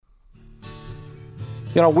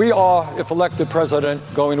You know, we are, if elected president,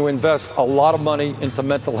 going to invest a lot of money into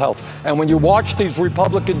mental health. And when you watch these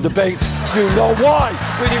Republican debates, you know why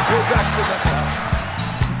we need to invest in mental health.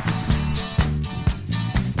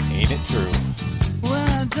 Ain't it true?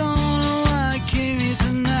 Well, I don't know why I came here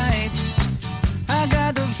tonight. I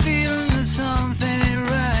got the feeling that something ain't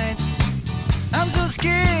right. I'm so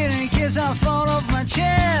scared in case I fall off my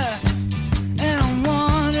chair. And I'm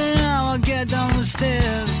wondering how I'll get down the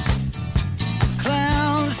stairs.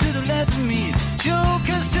 Clowns to the left of me,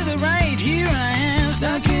 jokers to the right. Here I am,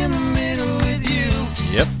 stuck in the middle with you.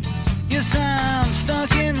 Yep. Yes, I'm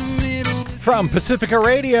stuck in the middle. From Pacifica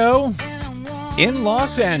Radio in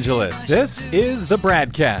Los Angeles, this is the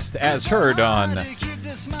BradCast, as heard on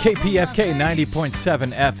KPFK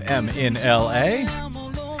 90.7 FM in LA.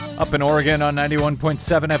 Up in Oregon on 91.7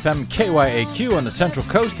 FM KYAQ on the Central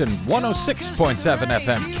Coast and 106.7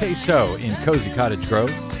 FM KSO in Cozy Cottage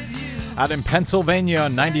Grove. Out in Pennsylvania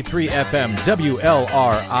on 93 FM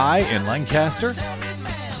WLRI in Lancaster.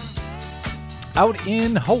 Out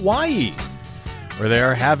in Hawaii, where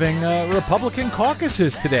they're having Republican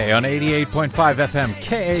caucuses today on 88.5 FM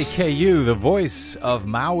KAKU, the voice of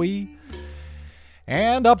Maui.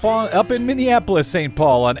 And up in Minneapolis, St.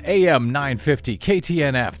 Paul on AM 950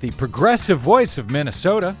 KTNF, the progressive voice of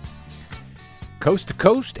Minnesota. Coast to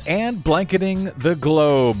coast and blanketing the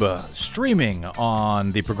globe. Streaming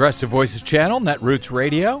on the Progressive Voices channel, Netroots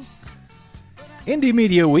Radio. Indie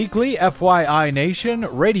Media Weekly, FYI Nation,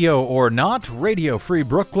 Radio or Not, Radio Free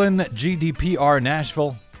Brooklyn, GDPR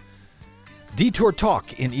Nashville. Detour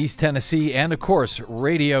Talk in East Tennessee, and of course,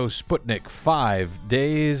 Radio Sputnik 5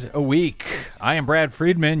 days a week. I am Brad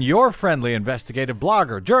Friedman, your friendly investigative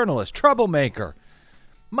blogger, journalist, troublemaker,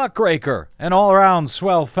 muckraker, and all-around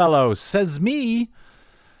swell fellow, says me,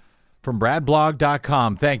 from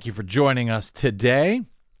bradblog.com. Thank you for joining us today.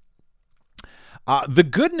 The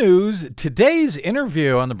good news, today's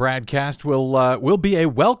interview on the BradCast will be a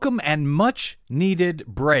welcome and much-needed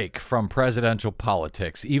break from presidential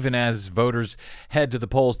politics, even as voters head to the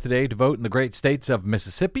polls today to vote in the great states of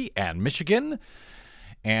Mississippi and Michigan,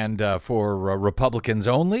 and for Republicans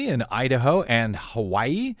only in Idaho and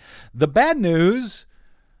Hawaii. The bad news,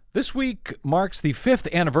 this week marks the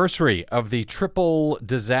 5th anniversary of the triple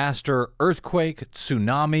disaster, earthquake,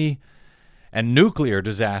 tsunami, and nuclear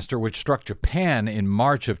disaster which struck Japan in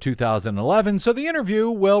March of 2011, so the interview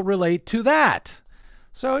will relate to that.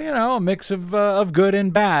 So, you know, a mix of good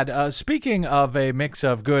and bad. Speaking of a mix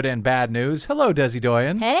of good and bad news, hello, Desi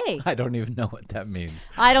Doyen. Hey. I don't even know what that means.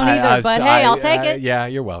 I don't either, but hey, I'll take it. Yeah,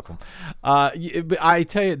 you're welcome. I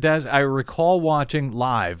tell you, Des, I recall watching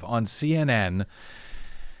live on CNN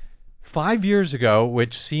 5 years ago,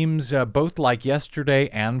 which seems both like yesterday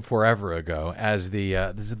and forever ago, as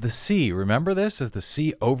the sea, remember this? As the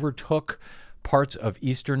sea overtook parts of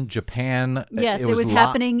eastern Japan. Yes, it was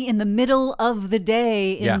happening in the middle of the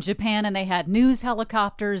day in Japan, and they had news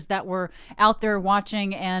helicopters that were out there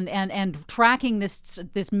watching and tracking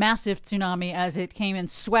this massive tsunami as it came and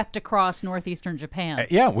swept across northeastern Japan.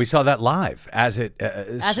 Yeah, we saw that live as it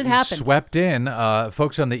happened. Swept in.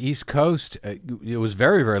 Folks on the East Coast, it was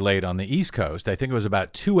very, very late on the East Coast. I think it was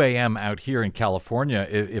about 2 a.m. out here in California,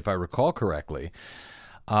 if I recall correctly.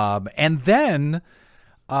 And then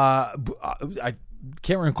I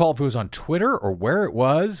can't recall if it was on Twitter or where it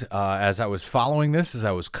was, as I was following this, as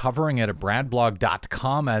I was covering it at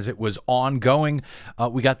bradblog.com as it was ongoing.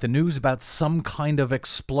 We got the news about some kind of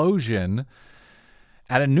explosion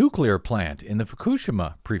at a nuclear plant in the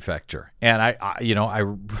Fukushima prefecture. And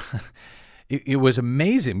it was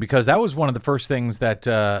amazing because that was one of the first things that,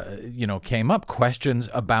 came up, questions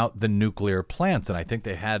about the nuclear plants. And I think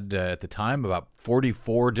they had, at the time, about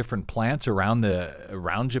 44 different plants around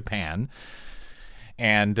Japan.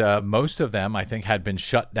 And most of them, I think, had been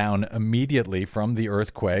shut down immediately from the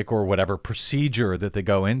earthquake or whatever procedure that they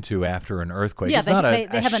go into after an earthquake. Yeah, it's not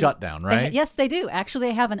a shutdown, right? Yes, they do. Actually,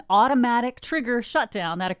 they have an automatic trigger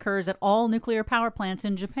shutdown that occurs at all nuclear power plants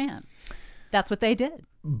in Japan. That's what they did.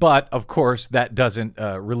 But, of course, that doesn't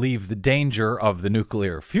relieve the danger of the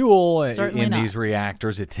nuclear fuel in these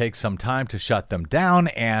reactors. It takes some time to shut them down,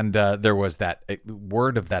 and there was that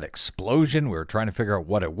word of that explosion. We were trying to figure out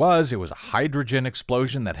what it was. It was a hydrogen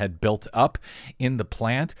explosion that had built up in the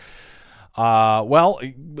plant.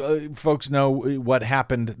 Folks know what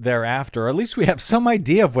happened thereafter. At least we have some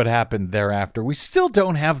idea of what happened thereafter. We still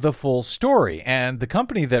don't have the full story. And the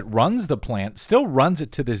company that runs the plant still runs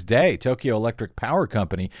it to this day, Tokyo Electric Power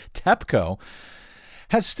Company, TEPCO,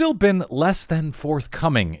 has still been less than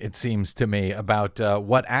forthcoming, it seems to me, about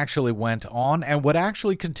what actually went on and what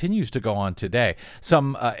actually continues to go on today.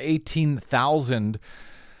 Some 18,000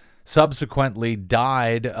 subsequently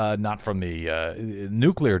died, not from the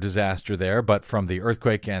nuclear disaster there, but from the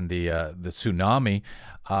earthquake and the tsunami.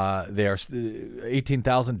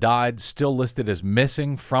 18,000 died, still listed as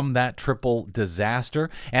missing from that triple disaster.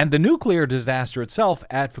 And the nuclear disaster itself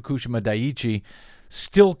at Fukushima Daiichi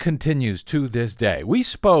still continues to this day. We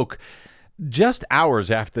spoke just hours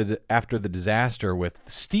after the disaster with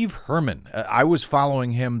Steve Herman. I was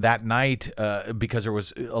following him that night because there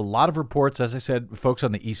was a lot of reports. As I said, folks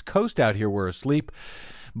on the East Coast out here were asleep.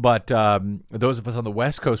 But those of us on the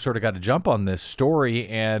West Coast sort of got to jump on this story.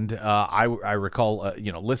 And I recall,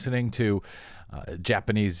 listening to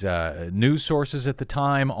Japanese news sources at the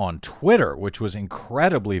time on Twitter, which was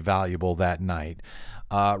incredibly valuable that night.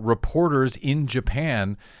 Reporters in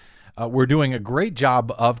Japan were doing a great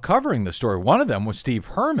job of covering the story. One of them was Steve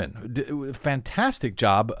Herman. Fantastic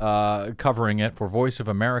job covering it for Voice of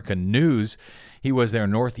America News. He was their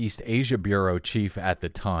Northeast Asia Bureau Chief at the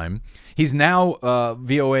time. He's now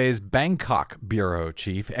VOA's Bangkok Bureau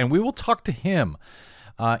Chief, and we will talk to him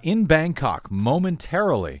in Bangkok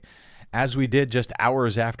momentarily, as we did just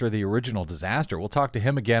hours after the original disaster. We'll talk to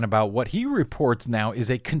him again about what he reports now is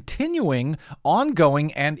a continuing,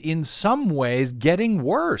 ongoing, and in some ways getting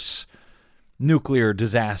worse nuclear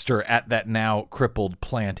disaster at that now crippled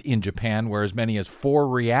plant in Japan, where as many as four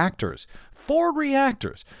reactors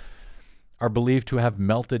are believed to have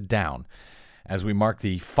melted down as we mark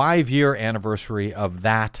the 5-year anniversary of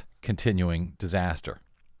that continuing disaster.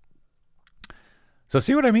 So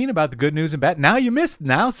see what I mean about the good news and bad? Now you miss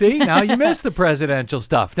the presidential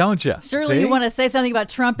stuff, don't you? Surely you want to say something about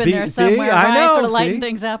Trump in there somewhere, I right? know, Sort of lighten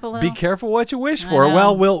things up a little. Be careful what you wish for.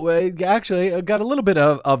 Well, we'll actually got a little bit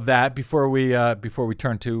of that before we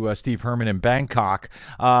turn to Steve Herman in Bangkok.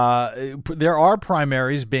 There are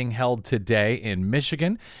primaries being held today in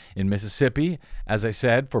Michigan, in Mississippi, as I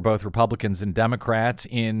said, for both Republicans and Democrats,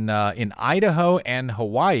 in Idaho and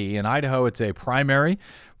Hawaii. In Idaho, it's a primary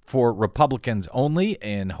for Republicans only.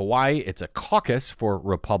 In Hawaii, it's a caucus for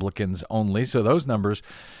Republicans only. So those numbers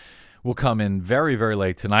will come in very, very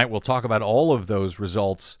late tonight. We'll talk about all of those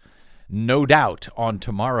results, no doubt, on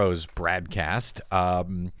tomorrow's BradCast.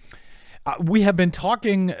 We have been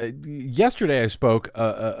talking, yesterday I spoke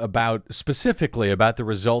specifically about the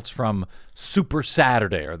results from Super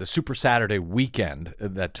Saturday, or the Super Saturday weekend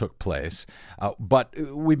that took place. But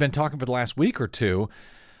we've been talking for the last week or two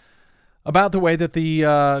about the way that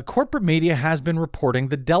the corporate media has been reporting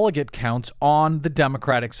the delegate counts on the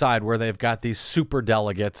Democratic side, where they've got these super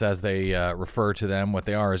delegates, as they refer to them. What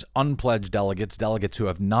they are is unpledged delegates, delegates who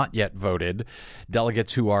have not yet voted,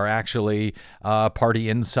 delegates who are actually party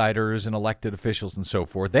insiders and elected officials and so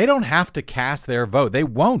forth. They don't have to cast their vote. They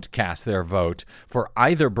won't cast their vote for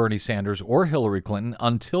either Bernie Sanders or Hillary Clinton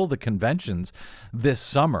until the conventions this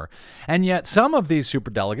summer. And yet some of these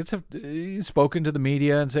super delegates have spoken to the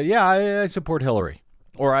media and said, yeah, I support Hillary,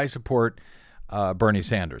 or I support Bernie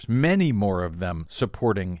Sanders. Many more of them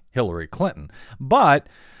supporting Hillary Clinton. But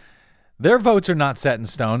their votes are not set in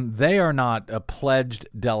stone. They are not pledged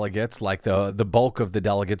delegates like the bulk of the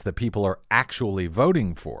delegates that people are actually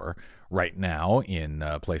voting for right now in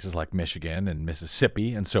places like Michigan and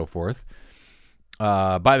Mississippi and so forth.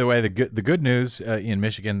 By the way, the good news in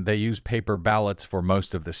Michigan, they use paper ballots for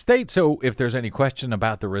most of the state. So if there's any question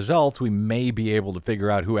about the results, we may be able to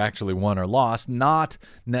figure out who actually won or lost. Not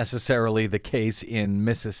necessarily the case in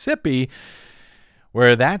Mississippi,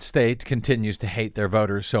 where that state continues to hate their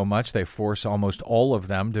voters so much they force almost all of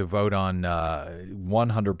them to vote on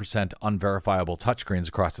 100% unverifiable touchscreens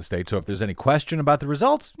across the state. So if there's any question about the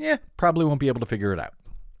results, probably won't be able to figure it out.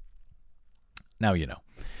 Now you know.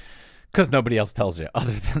 Because nobody else tells you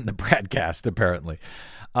other than the BradCast, apparently.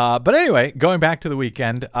 But anyway, going back to the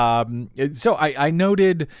weekend, so I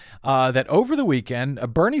noted that over the weekend,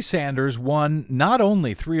 Bernie Sanders won not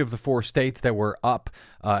only 3 of the 4 states that were up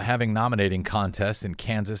having nominating contests in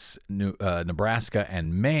Kansas, Nebraska,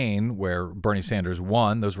 and Maine, where Bernie Sanders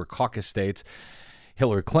won. Those were caucus states.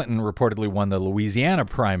 Hillary Clinton reportedly won the Louisiana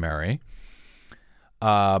primary.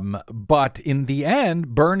 But in the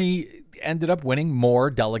end, Bernie ended up winning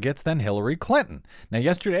more delegates than Hillary Clinton. Now,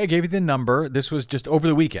 yesterday I gave you the number. This was just over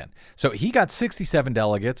the weekend. So he got 67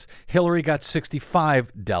 delegates. Hillary got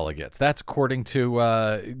 65 delegates. That's according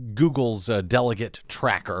to Google's delegate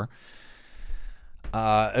tracker.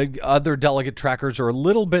 Other delegate trackers are a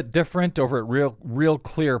little bit different over at Real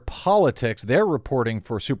Clear Politics. They're reporting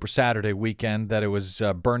for Super Saturday weekend that it was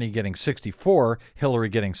Bernie getting 64, Hillary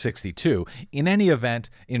getting 62. In any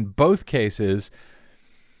event, in both cases,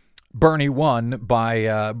 Bernie won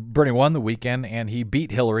the weekend, and he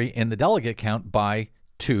beat Hillary in the delegate count by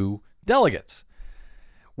 2 delegates,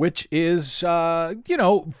 which is,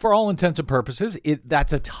 for all intents and purposes,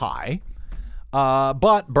 that's a tie.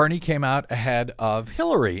 But Bernie came out ahead of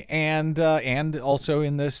Hillary and also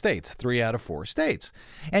in the states, 3 out of 4 states.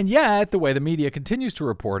 And yet the way the media continues to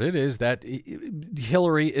report it is that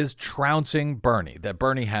Hillary is trouncing Bernie, that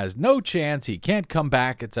Bernie has no chance. He can't come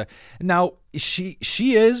back. Now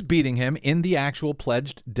she is beating him in the actual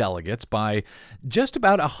pledged delegates by just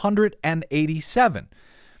about 187.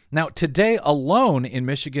 Now, today alone in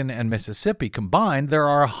Michigan and Mississippi combined, there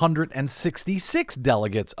are 166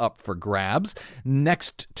 delegates up for grabs.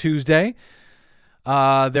 Next Tuesday,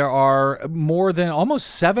 there are more than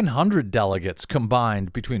almost 700 delegates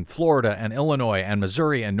combined between Florida and Illinois and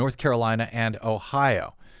Missouri and North Carolina and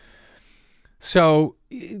Ohio. So,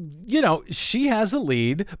 she has a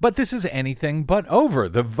lead, but this is anything but over.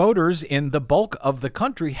 The voters in the bulk of the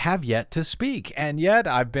country have yet to speak. And yet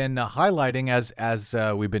I've been highlighting as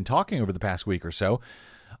we've been talking over the past week or so,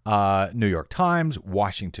 New York Times,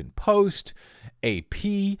 Washington Post,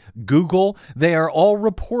 AP, Google, they are all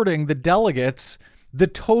reporting the delegates, the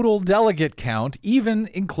total delegate count, even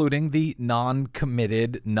including the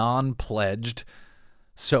non-committed, non-pledged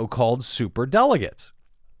so-called super delegates.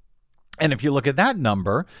 And if you look at that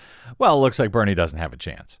number, well, it looks like Bernie doesn't have a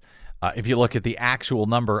chance. If you look at the actual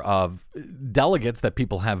number of delegates that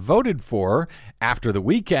people have voted for after the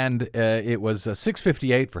weekend, it was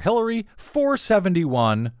 658 for Hillary,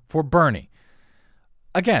 471 for Bernie.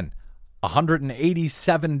 Again,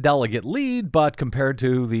 187 delegate lead, but compared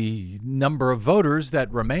to the number of voters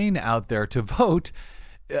that remain out there to vote,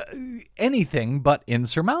 anything but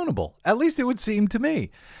insurmountable. At least it would seem to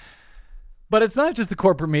me. But it's not just the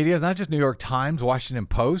corporate media. It's not just New York Times, Washington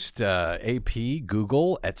Post, AP,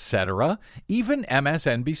 Google, etc. Even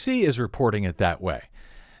MSNBC is reporting it that way.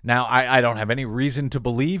 Now, I don't have any reason to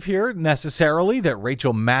believe here necessarily that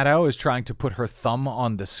Rachel Maddow is trying to put her thumb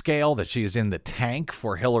on the scale, that she is in the tank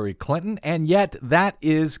for Hillary Clinton. And yet that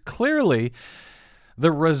is clearly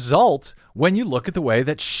the result when you look at the way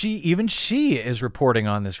that she is reporting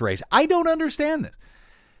on this race. I don't understand this.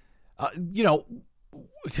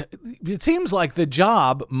 It seems like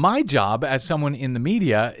my job as someone in the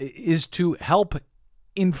media is to help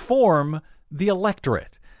inform the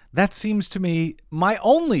electorate. That seems to me my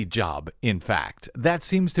only job, in fact. That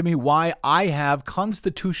seems to me why I have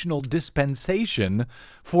constitutional dispensation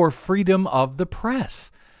for freedom of the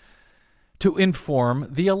press, to inform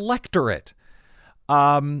the electorate.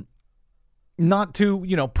 Not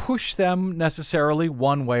to, push them necessarily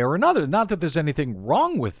one way or another. Not that there's anything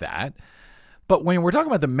wrong with that. But when we're talking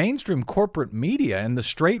about the mainstream corporate media and the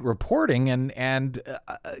straight reporting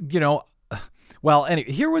anyway,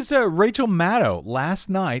 here was Rachel Maddow last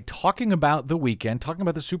night talking about the weekend, talking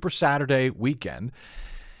about the Super Saturday weekend.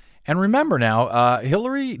 And remember now,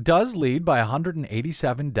 Hillary does lead by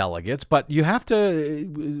 187 delegates, but you have to,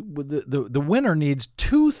 the winner needs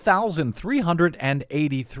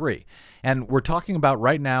 2,383. And we're talking about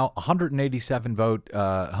right now 187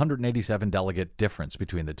 delegate difference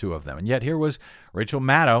between the two of them. And yet here was Rachel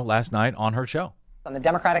Maddow last night on her show. On the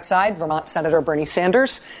Democratic side, Vermont Senator Bernie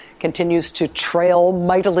Sanders continues to trail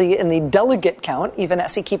mightily in the delegate count, even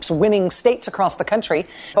as he keeps winning states across the country.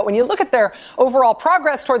 But when you look at their overall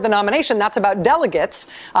progress toward the nomination, that's about delegates.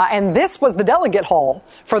 And this was the delegate haul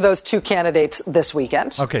for those two candidates this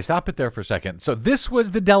weekend. Okay, stop it there for a second. So this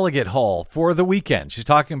was the delegate haul for the weekend. She's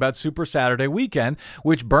talking about Super Saturday weekend,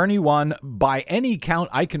 which Bernie won by any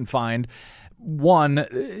count I can find, won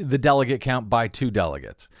the delegate count by 2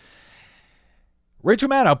 delegates. Rachel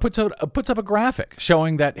Maddow puts up a graphic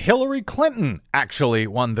showing that Hillary Clinton actually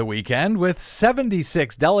won the weekend with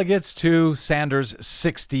 76 delegates to Sanders'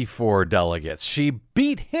 64 delegates. She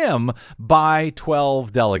beat him by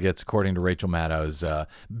 12 delegates, according to Rachel Maddow's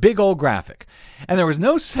big old graphic. And there was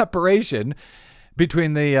no separation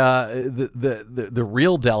between the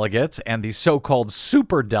real delegates and the so-called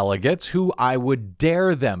super delegates, who I would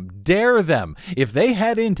dare them, if they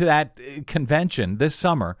head into that convention this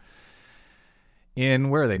summer, in,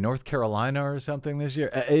 where are they, North Carolina or something this year?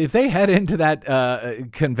 If they head into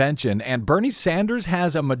that convention and Bernie Sanders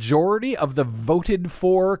has a majority of the voted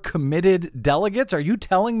for committed delegates, are you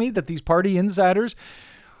telling me that these party insiders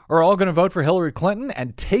are all going to vote for Hillary Clinton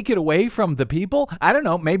and take it away from the people? I don't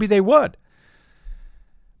know. Maybe they would.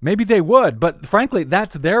 But frankly,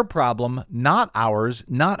 that's their problem, not ours,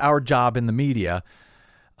 not our job in the media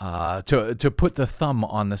to put the thumb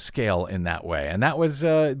on the scale in that way. And that was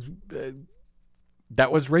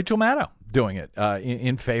That was Rachel Maddow doing it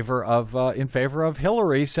in favor of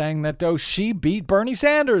Hillary, saying that she beat Bernie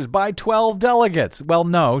Sanders by 12 delegates. Well,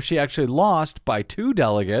 no, she actually lost by 2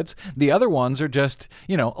 delegates. The other ones are just,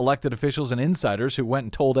 elected officials and insiders who went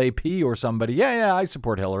and told AP or somebody, yeah, I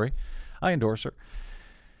support Hillary. I endorse her.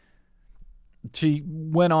 She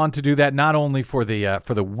went on to do that not only for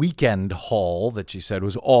the weekend haul that she said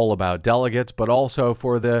was all about delegates, but also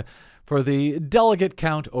for the delegate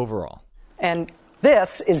count overall. And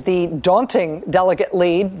this is the daunting delegate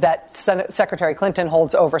lead that Secretary Clinton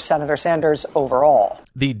holds over Senator Sanders overall.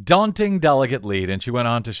 The daunting delegate lead, and she went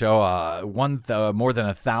on to show more than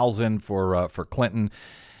 1,000 for Clinton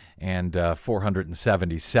and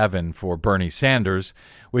 477 for Bernie Sanders,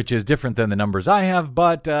 which is different than the numbers I have.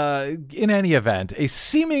 But in any event, a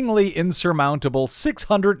seemingly insurmountable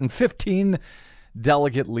 615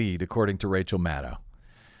 delegate lead, according to Rachel Maddow.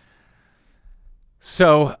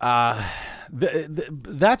 So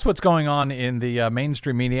that's what's going on in the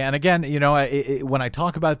mainstream media. And again, when I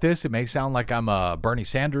talk about this, it may sound like I'm a Bernie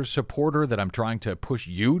Sanders supporter, that I'm trying to push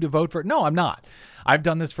you to vote for it. No, I'm not. I've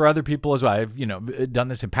done this for other people as well. I've, done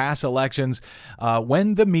this in past elections.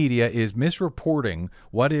 When the media is misreporting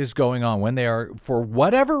what is going on, when they are, for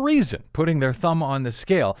whatever reason, putting their thumb on the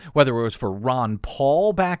scale, whether it was for Ron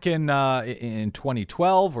Paul back in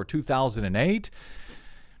 2012 or 2008,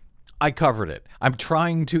 I covered it. I'm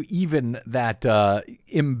trying to even that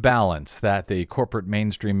imbalance that the corporate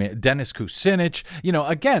mainstream, Dennis Kucinich,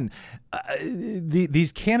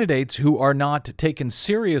 these candidates who are not taken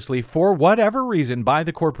seriously for whatever reason by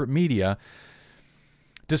the corporate media,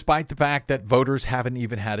 despite the fact that voters haven't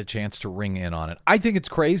even had a chance to ring in on it. I think it's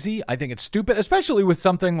crazy. I think it's stupid, especially with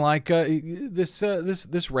something like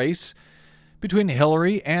this race between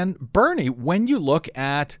Hillary and Bernie. When you look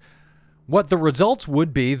at what the results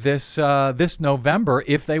would be this November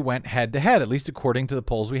if they went head-to-head, at least according to the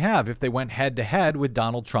polls we have, if they went head-to-head with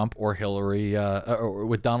Donald Trump or Hillary, or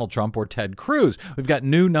with Donald Trump or Ted Cruz. We've got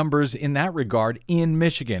new numbers in that regard in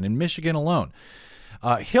Michigan alone.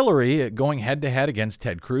 Hillary, going head-to-head against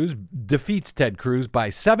Ted Cruz, defeats Ted Cruz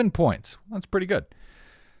by 7 points. That's pretty good.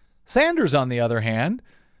 Sanders, on the other hand,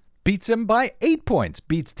 beats him by 8 points,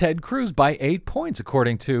 beats Ted Cruz by 8 points,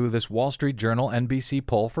 according to this Wall Street Journal NBC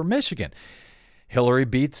poll for Michigan. Hillary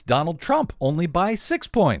beats Donald Trump only by 6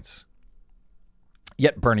 points.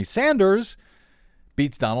 Yet Bernie Sanders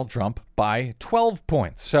beats Donald Trump by 12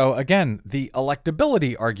 points. So again, the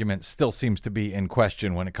electability argument still seems to be in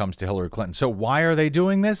question when it comes to Hillary Clinton. So why are they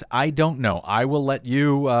doing this? I don't know. I will let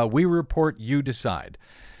you, we report, you decide.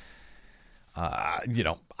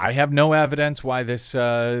 I have no evidence why this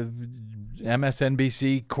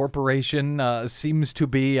MSNBC corporation seems to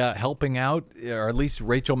be helping out, or at least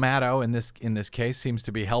Rachel Maddow in this case seems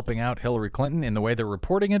to be helping out Hillary Clinton in the way they're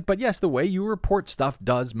reporting it. But yes, the way you report stuff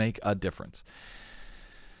does make a difference.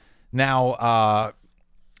 Now,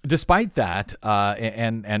 despite that,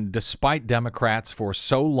 and despite Democrats for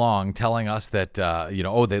so long telling us that,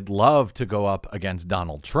 they'd love to go up against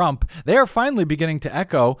Donald Trump, they are finally beginning to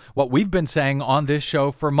echo what we've been saying on this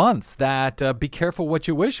show for months, that be careful what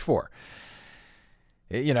you wish for.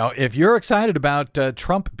 If you're excited about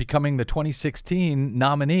Trump becoming the 2016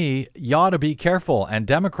 nominee, you ought to be careful. And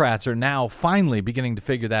Democrats are now finally beginning to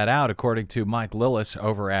figure that out, according to Mike Lillis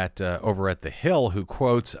over at The Hill, who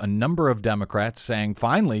quotes a number of Democrats saying,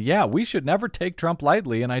 finally, yeah, we should never take Trump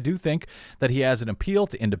lightly. And I do think that he has an appeal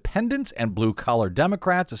to independents and blue-collar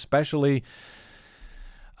Democrats, especially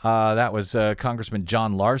that was Congressman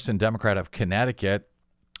John Larson, Democrat of Connecticut,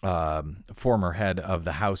 former head of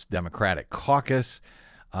the House Democratic Caucus.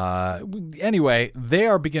 Anyway, they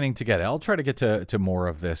are beginning to get it. I'll try to get to more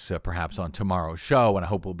of this perhaps on tomorrow's show, and I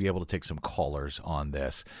hope we'll be able to take some callers on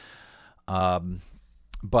this.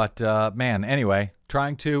 Anyway,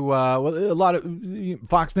 trying to a lot of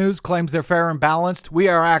Fox News claims they're fair and balanced. We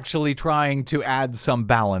are actually trying to add some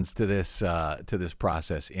balance to this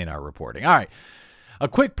process in our reporting. All right. A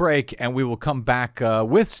quick break, and we will come back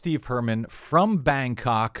with Steve Herman from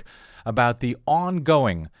Bangkok about the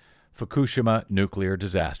ongoing Fukushima nuclear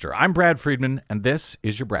disaster. I'm Brad Friedman, and this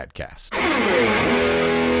is your BradCast.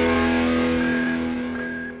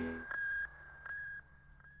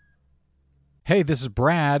 Hey, this is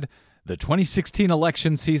Brad. The 2016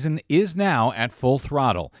 election season is now at full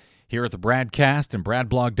throttle. Here at the BradCast and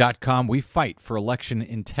BradBlog.com, we fight for election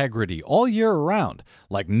integrity all year around,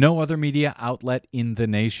 like no other media outlet in the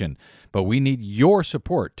nation. But we need your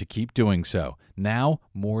support to keep doing so, now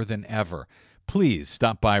more than ever. Please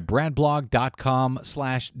stop by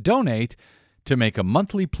BradBlog.com/donate to make a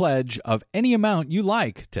monthly pledge of any amount you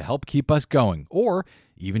like to help keep us going, or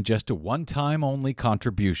even just a one-time only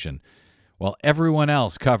contribution. While everyone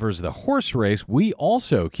else covers the horse race, we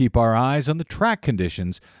also keep our eyes on the track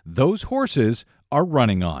conditions those horses are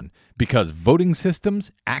running on, because voting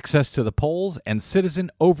systems, access to the polls, and citizen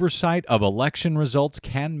oversight of election results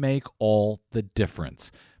can make all the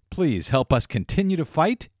difference. Please help us continue to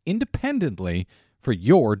fight independently for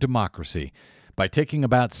your democracy by taking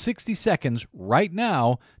about 60 seconds right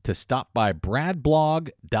now to stop by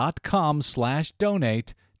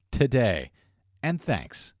bradblog.com/donate today. And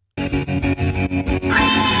thanks.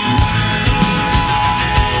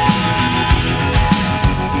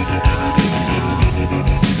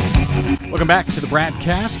 Welcome back to the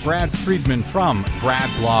BradCast. Brad Friedman from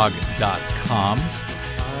bradblog.com.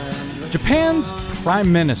 Japan's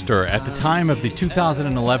Prime Minister at the time of the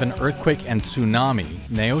 2011 earthquake and tsunami,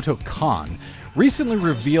 Naoto Kan, recently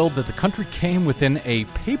revealed that the country came within a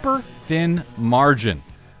paper-thin margin,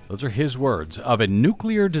 those are his words, of a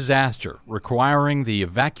nuclear disaster requiring the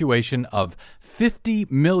evacuation of 50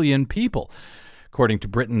 million people, according to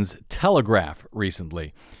Britain's Telegraph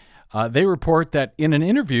recently. They report that in an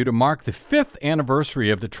interview to mark the 5th anniversary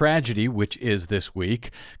of the tragedy, which is this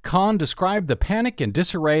week, Khan described the panic and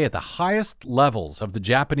disarray at the highest levels of the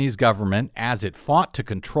Japanese government as it fought to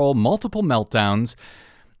control multiple meltdowns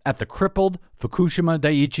at the crippled Fukushima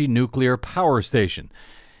Daiichi nuclear power station.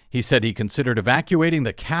 He said he considered evacuating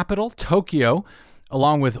the capital, Tokyo,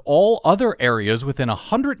 along with all other areas within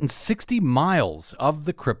 160 miles of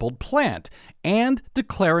the crippled plant, and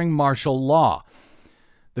declaring martial law.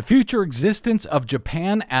 The future existence of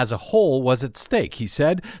Japan as a whole was at stake, he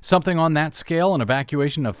said. Something on that scale, an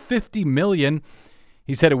evacuation of 50 million.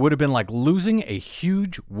 He said it would have been like losing a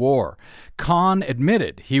huge war. Khan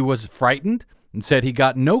admitted he was frightened and said he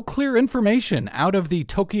got no clear information out of the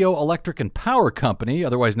Tokyo Electric and Power Company,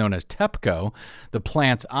 otherwise known as TEPCO, the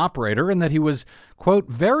plant's operator, and that he was, quote,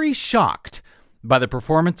 very shocked by the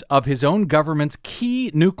performance of his own government's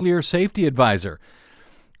key nuclear safety advisor.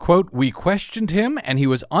 Quote, we questioned him and he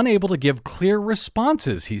was unable to give clear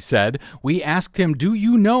responses, he said. We asked him, do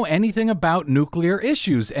you know anything about nuclear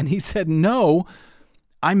issues? And he said, no,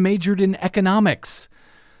 I majored in economics.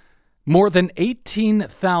 More than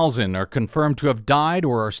 18,000 are confirmed to have died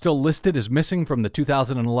or are still listed as missing from the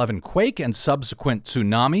 2011 quake and subsequent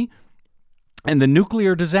tsunami. And the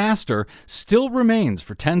nuclear disaster still remains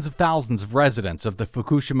for tens of thousands of residents of the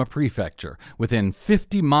Fukushima prefecture within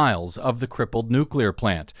 50 miles of the crippled nuclear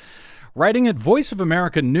plant. Writing at Voice of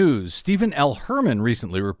America News, Stephen L. Herman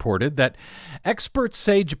recently reported that experts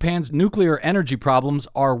say Japan's nuclear energy problems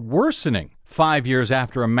are worsening 5 years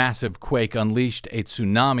after a massive quake unleashed a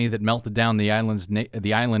tsunami that melted down the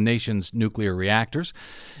island nation's nuclear reactors.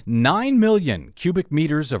 9 million cubic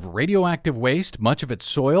meters of radioactive waste, much of its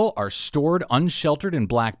soil, are stored unsheltered in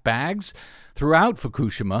black bags throughout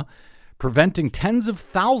Fukushima, preventing tens of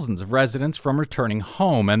thousands of residents from returning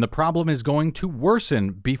home. And the problem is going to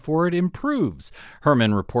worsen before it improves,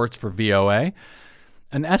 Herman reports for VOA.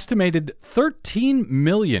 An estimated 13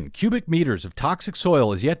 million cubic meters of toxic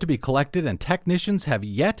soil is yet to be collected, and technicians have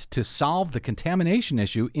yet to solve the contamination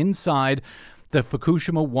issue inside the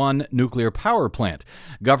Fukushima 1 nuclear power plant.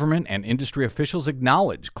 Government and industry officials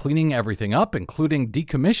acknowledge cleaning everything up, including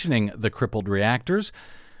decommissioning the crippled reactors,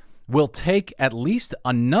 will take at least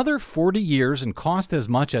another 40 years and cost as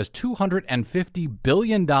much as $250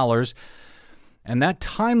 billion. And that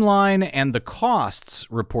timeline and the costs,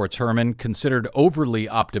 reports Herman, considered overly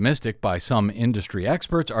optimistic by some industry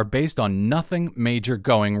experts, are based on nothing major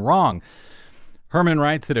going wrong. Herman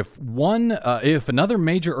writes that if another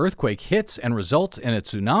major earthquake hits and results in a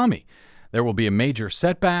tsunami, there will be a major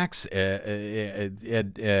setbacks. This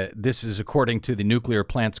is according to the nuclear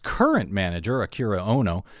plant's current manager, Akira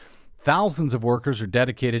Ono. Thousands of workers are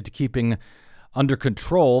dedicated to keeping under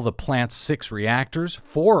control the plant's 6 reactors,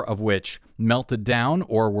 4 of which melted down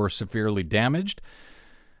or were severely damaged.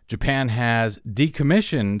 Japan has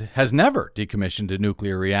never decommissioned a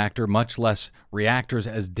nuclear reactor, much less reactors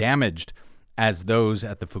as damaged as those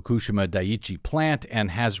at the Fukushima Daiichi plant, and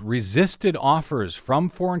has resisted offers from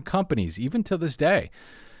foreign companies, even to this day,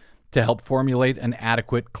 to help formulate an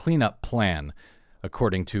adequate cleanup plan,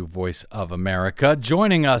 according to Voice of America.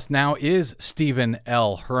 Joining us now is Stephen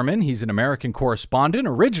L. Herman. He's an American correspondent,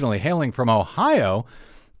 originally hailing from Ohio,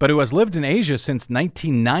 but who has lived in Asia since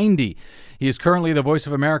 1990. He is currently the Voice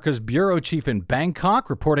of America's bureau chief in Bangkok,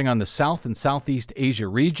 reporting on the South and Southeast Asia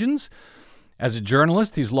regions. As a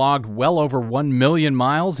journalist, he's logged well over 1 million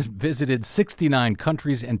miles and visited 69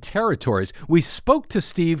 countries and territories. We spoke to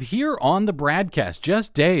Steve here on the BradCast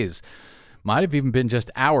just days, might have even been just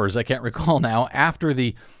hours, I can't recall now, after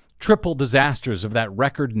the triple disasters of that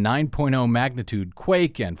record 9.0 magnitude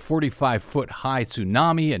quake and 45-foot high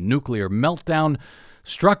tsunami and nuclear meltdown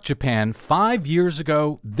struck Japan 5 years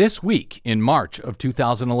ago this week in March of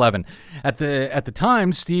 2011. At the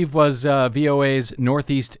time, Steve was VOA's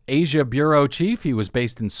Northeast Asia Bureau Chief. He was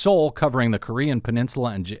based in Seoul, covering the Korean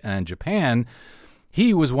Peninsula and Japan.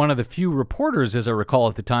 He was one of the few reporters, as I recall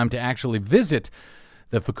at the time, to actually visit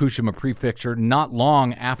the Fukushima prefecture not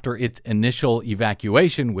long after its initial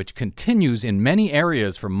evacuation, which continues in many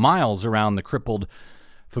areas for miles around the crippled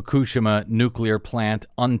Fukushima nuclear plant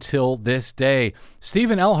until this day.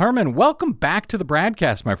 Stephen L. Herman, welcome back to the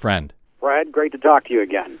BradCast, my friend. Brad, great to talk to you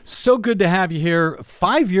again. So good to have you here.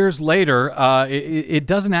 5 years later, it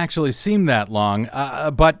doesn't actually seem that long,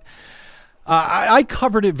 but I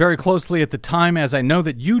covered it very closely at the time, as I know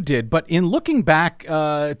that you did. But in looking back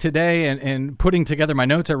today and putting together my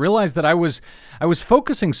notes, I realized that I was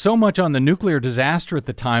focusing so much on the nuclear disaster at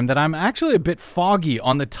the time that I'm actually a bit foggy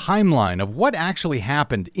on the timeline of what actually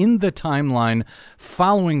happened in the timeline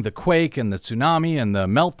following the quake and the tsunami and the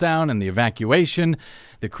meltdown and the evacuation,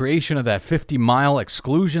 the creation of that 50-mile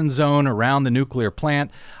exclusion zone around the nuclear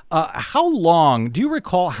plant. How long, do you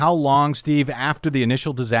recall how long, Steve, after the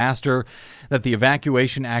initial disaster that the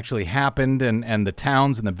evacuation actually happened and the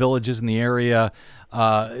towns and the villages in the area,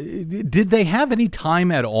 did they have any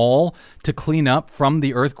time at all to clean up from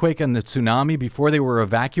the earthquake and the tsunami before they were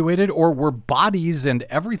evacuated? Or were bodies and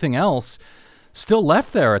everything else still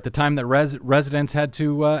left there at the time that residents had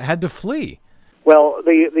to flee? Well,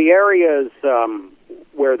 the areas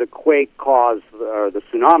where the quake caused, or the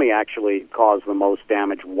tsunami actually caused the most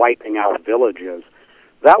damage, wiping out villages,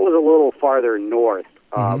 that was a little farther north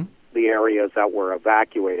of the areas that were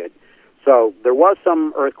evacuated. So there was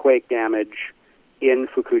some earthquake damage in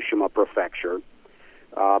Fukushima Prefecture,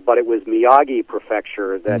 but it was Miyagi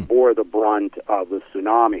Prefecture that bore the brunt of the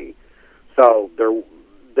tsunami. So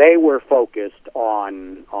they were focused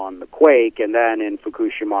on the quake, and then in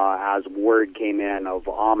Fukushima, as word came in of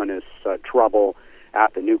ominous trouble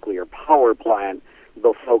at the nuclear power plant,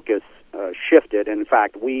 the focus shifted. In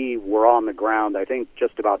fact, we were on the ground, I think,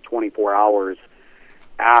 just about 24 hours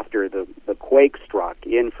after the quake struck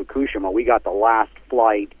in Fukushima. We got the last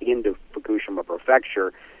flight into Fukushima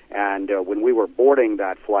Prefecture, and when we were boarding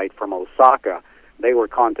that flight from Osaka, they were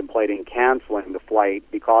contemplating canceling the flight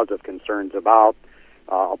because of concerns about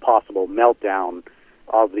a possible meltdown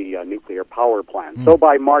of the nuclear power plant. So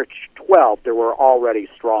by March 12th, there were already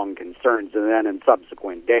strong concerns, and then in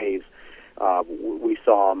subsequent days, we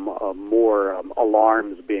saw more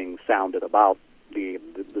alarms being sounded about the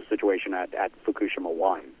situation at Fukushima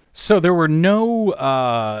 1. So there were no,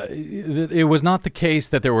 it was not the case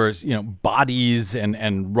that there was, bodies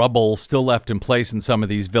and rubble still left in place in some of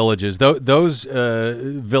these villages. Those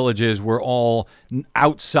villages were all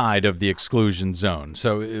outside of the exclusion zone.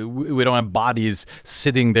 So we don't have bodies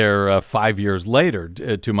sitting there 5 years later,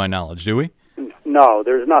 to my knowledge, do we? No,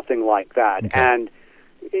 there's nothing like that. Okay. And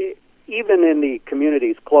even in the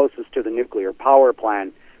communities closest to the nuclear power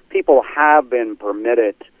plant, people have been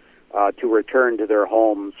permitted to return to their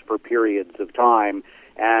homes for periods of time.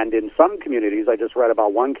 And in some communities, I just read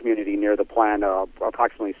about one community near the plant,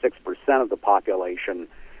 approximately 6% of the population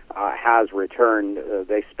has returned.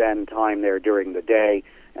 They spend time there during the day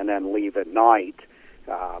and then leave at night.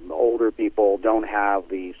 Older people don't have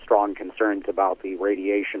the strong concerns about the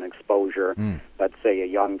radiation exposure that, say, a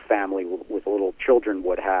young family with little children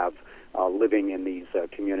would have living in these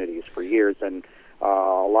communities for years. And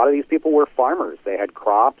a lot of these people were farmers. They had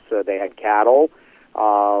crops, they had cattle,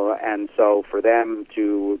 and so for them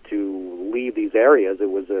to leave these areas,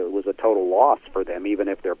 it was a total loss for them, even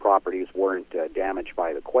if their properties weren't damaged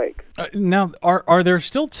by the quake. Now, are there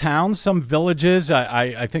still towns, some villages?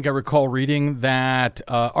 I think I recall reading that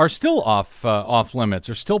are still off limits,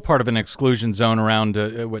 or still part of an exclusion zone around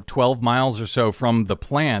 12 miles or so from the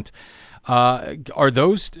plant. Are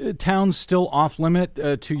those towns still off limit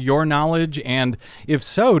to your knowledge? And if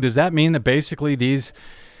so, does that mean that basically these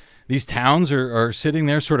towns are sitting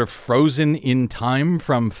there sort of frozen in time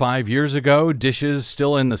from 5 years ago, dishes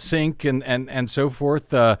still in the sink and so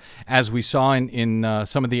forth, as we saw in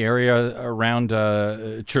some of the area around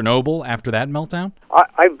Chernobyl after that meltdown?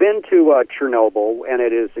 I've been to Chernobyl, and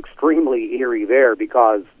it is extremely eerie there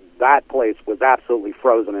because that place was absolutely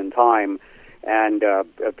frozen in time. And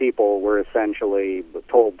people were essentially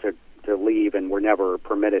told to leave and were never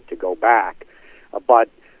permitted to go back. But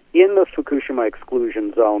in the Fukushima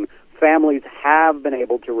exclusion zone, families have been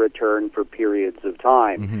able to return for periods of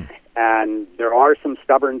time. And there are some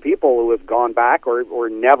stubborn people who have gone back or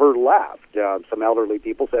never left. Some elderly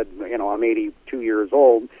people said, I'm 82 years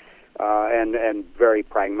old. and very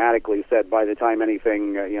pragmatically said, by the time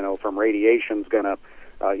anything from radiation's going to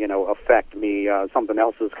affect me, something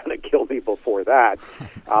else is going to kill me before that.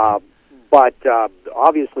 But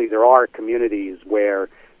obviously, there are communities where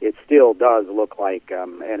it still does look like a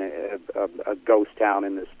ghost town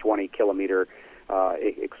in this 20-kilometer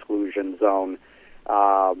exclusion zone.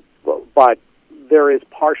 But there is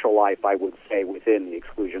partial life, I would say, within the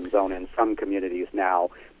exclusion zone. In some communities now,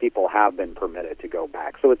 people have been permitted to go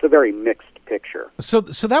back. So it's a very mixed picture. So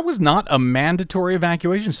that was not a mandatory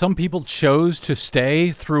evacuation? Some people chose to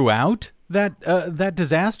stay throughout that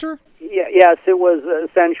disaster? Yes, it was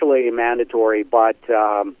essentially mandatory, but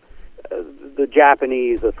the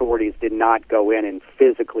Japanese authorities did not go in and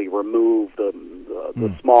physically remove the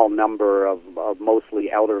small number of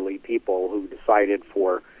mostly elderly people who decided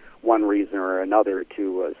for one reason or another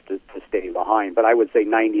to stay behind. But I would say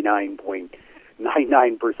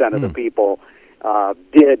 99.99% of the people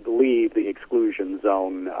did leave the exclusion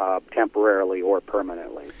zone temporarily or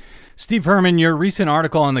permanently. Steve Herman, your recent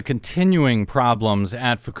article on the continuing problems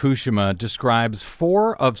at Fukushima describes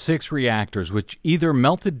 4 of 6 reactors which either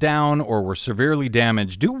melted down or were severely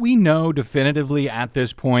damaged. Do we know definitively at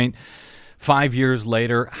this point, 5 years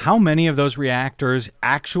later, how many of those reactors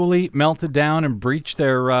actually melted down and breached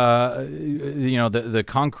their, the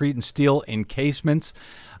concrete and steel encasements?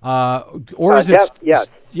 Or is it? Yes.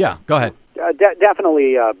 Yeah, go ahead.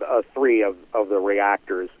 Definitely 3 of the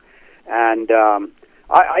reactors. And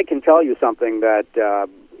I can tell you something that I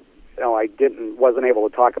wasn't able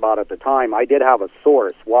to talk about at the time. I did have a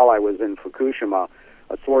source while I was in Fukushima,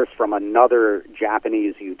 a source from another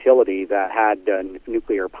Japanese utility that had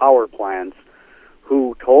nuclear power plants,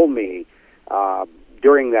 who told me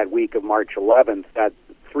during that week of March 11th that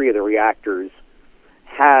 3 of the reactors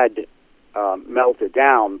had melted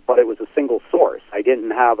down, but it was a single source. I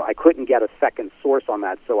couldn't get a second source on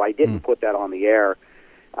that, so I didn't put that on the air.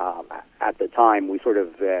 At the time, we sort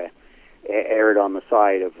of erred on the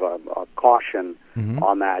side of caution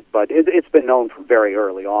on that. But it's been known from very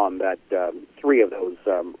early on that 3 of those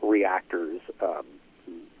reactors,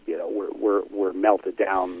 were melted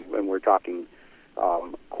down, and we're talking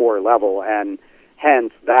core level. And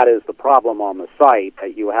hence, that is the problem on the site,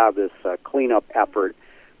 that you have this cleanup effort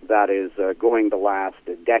that is going to last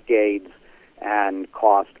decades and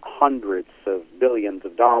cost hundreds of billions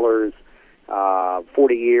of dollars.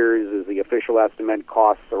 40 years is the official estimate,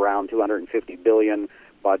 costs around $250 billion,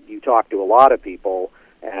 but you talk to a lot of people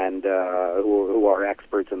and who are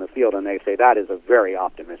experts in the field, and they say that is a very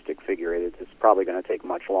optimistic figure. It's probably going to take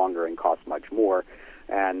much longer and cost much more,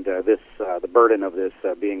 and the burden of this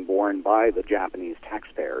being borne by the Japanese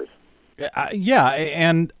taxpayers.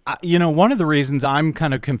 And one of the reasons I'm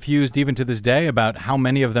kind of confused even to this day about how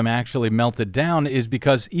many of them actually melted down is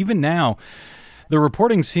because even now, the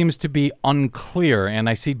reporting seems to be unclear, and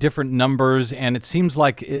I see different numbers, and it seems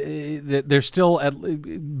like they're still at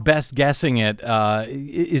best guessing it.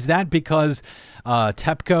 Is that because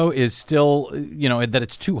TEPCO is still, that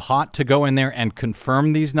it's too hot to go in there and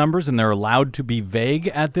confirm these numbers, and they're allowed to be vague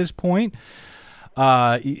at this point?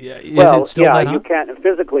 It still that hot? You can't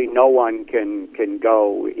physically. No one can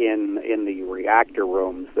go in the reactor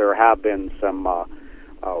rooms. There have been some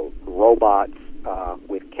robots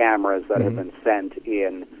with cameras that have been sent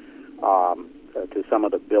in to some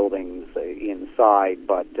of the buildings inside,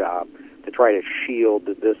 but to try to shield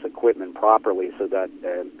this equipment properly so that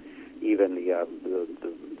even the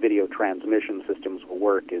video transmission systems will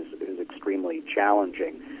work is extremely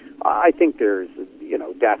challenging. I think there's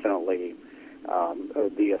definitely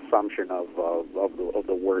the assumption of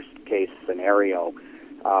the worst case scenario.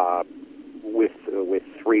 With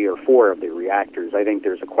 3 or 4 of the reactors. I think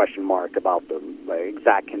there's a question mark about the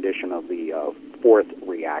exact condition of the 4th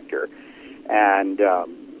reactor, and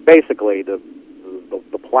basically the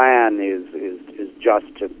plan is just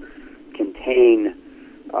to contain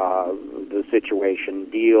the situation,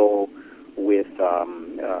 deal with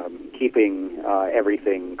keeping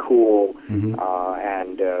everything cool,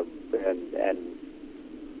 and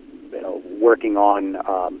working on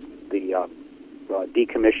the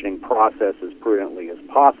decommissioning process as prudently as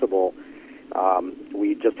possible.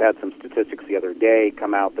 We just had some statistics the other day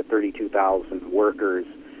come out that 32,000 workers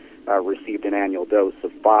received an annual dose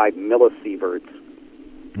of 5 millisieverts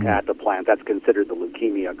at the plant. That's considered the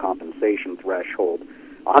leukemia compensation threshold.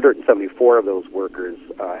 174 of those workers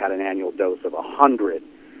had an annual dose of 100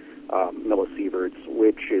 millisieverts,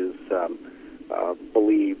 which is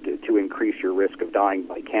believed to increase your risk of dying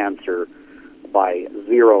by cancer by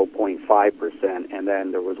 0.5%, and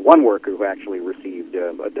then there was one worker who actually received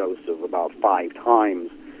a dose of about 5 times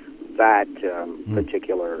that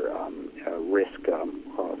particular risk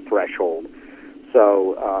threshold.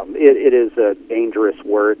 So it is a dangerous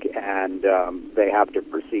work, and they have to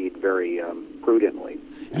proceed very prudently.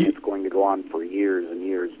 And it's going to go on for years and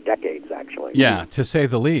years, decades, actually. Yeah, to say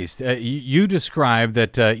the least. You described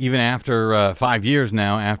that even after 5 years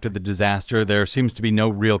now, after the disaster, there seems to be no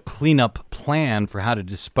real cleanup plan for how to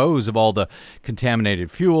dispose of all the contaminated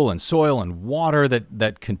fuel and soil and water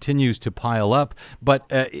that continues to pile up. But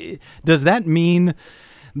does that mean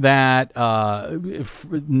that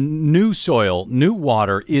new soil, new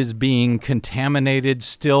water is being contaminated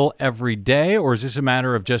still every day, or is this a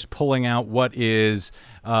matter of just pulling out what is,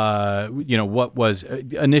 what was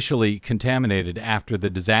initially contaminated after the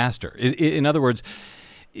disaster? In other words,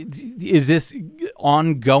 is this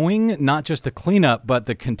ongoing, not just the cleanup, but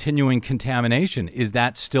the continuing contamination? Is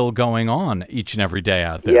that still going on each and every day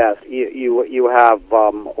out there? Yes, you have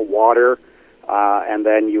water. And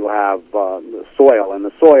then you have the soil, and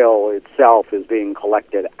the soil itself is being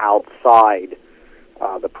collected outside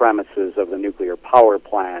the premises of the nuclear power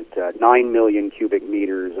plant. 9 million cubic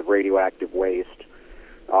meters of radioactive waste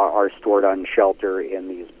are stored unsheltered in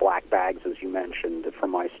these black bags, as you mentioned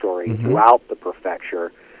from my story, throughout the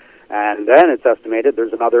prefecture. And then it's estimated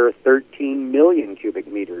there's another 13 million cubic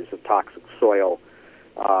meters of toxic soil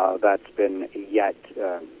that's been yet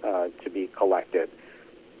to be collected.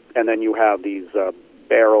 And then you have these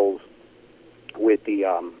barrels with the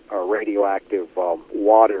radioactive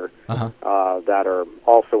water that are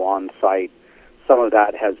also on site. Some of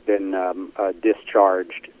that has been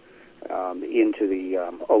discharged into the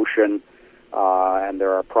ocean, and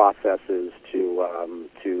there are processes to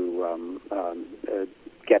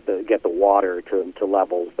get the water to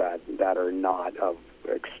levels that are not of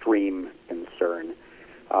extreme concern.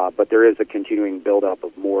 But there is a continuing buildup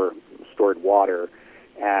of more stored water.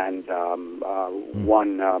 And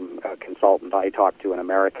one consultant I talked to, an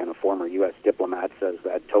American, a former U.S. diplomat, says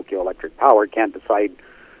that Tokyo Electric Power can't decide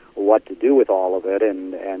what to do with all of it,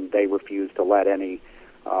 and they refuse to let any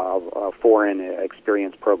foreign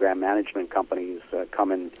experienced program management companies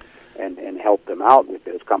come in and help them out with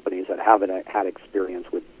this, companies that haven't had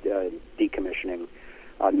experience with decommissioning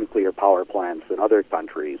nuclear power plants in other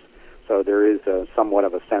countries. So there is somewhat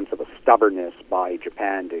of a sense of a stubbornness by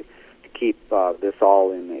Japan to keep this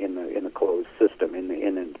all in the closed system,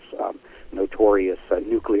 in its notorious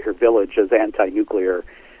nuclear village, as anti-nuclear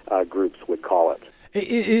groups would call it.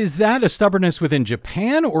 Is that a stubbornness within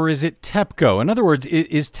Japan, or is it TEPCO? In other words,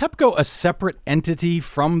 is TEPCO a separate entity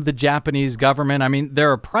from the Japanese government? I mean,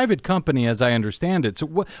 they're a private company, as I understand it. So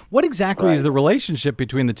what exactly is the relationship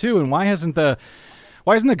between the two, and why hasn't the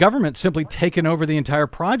government simply taken over the entire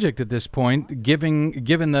project at this point, given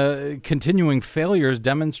the continuing failures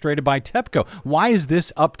demonstrated by TEPCO? Why is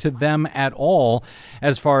this up to them at all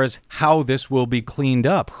as far as how this will be cleaned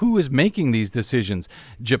up? Who is making these decisions,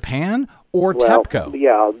 Japan or TEPCO?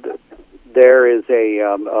 Yeah, there is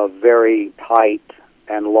a very tight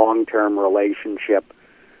and long-term relationship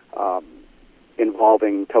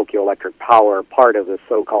involving Tokyo Electric Power, part of the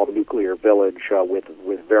so-called nuclear village, with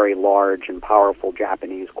very large and powerful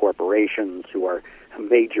Japanese corporations who are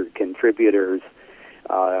major contributors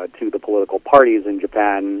to the political parties in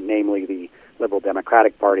Japan, namely the Liberal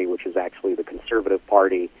Democratic Party, which is actually the Conservative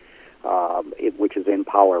Party, which is in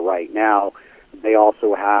power right now. They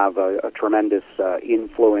also have a tremendous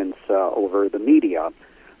influence over the media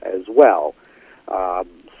as well.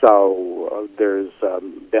 So there's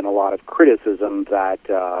been a lot of criticism that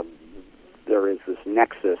there is this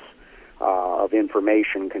nexus of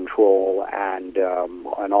information control and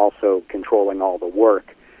also controlling all the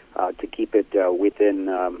work to keep it within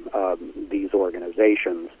these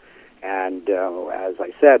organizations. And as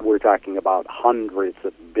I said, we're talking about hundreds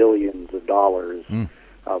of billions of dollars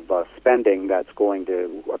of spending that's going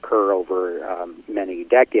to occur over many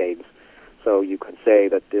decades. So you could say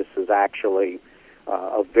that this is actually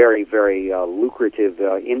a very, very lucrative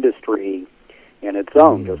industry in its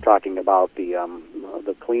own. Just talking about the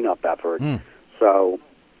cleanup effort. So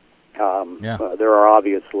there are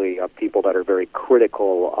obviously people that are very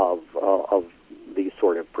critical of these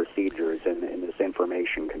sort of procedures in this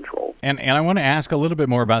information control. And I want to ask a little bit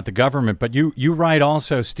more about the government, but you write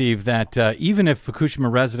also, Steve, that even if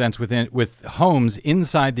Fukushima residents with homes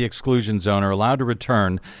inside the exclusion zone are allowed to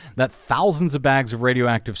return, that thousands of bags of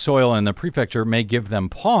radioactive soil in the prefecture may give them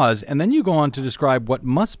pause. And then you go on to describe what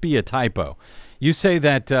must be a typo. You say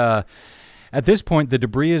that at this point, the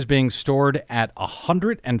debris is being stored at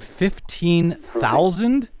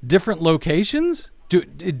 115,000 different locations?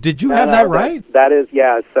 Did you have that right? That is,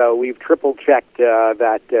 yeah. So we've triple checked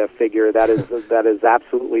that figure. That is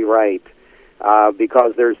absolutely right.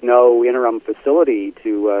 because there's no interim facility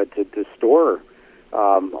to store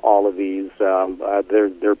all of these.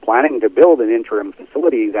 They're planning to build an interim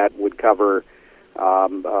facility that would cover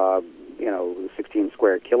 16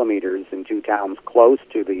 square kilometers in 2 towns close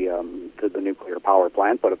to the nuclear power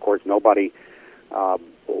plant. But of course, nobody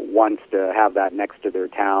wants to have that next to their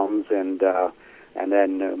towns, and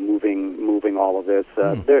then moving all of this.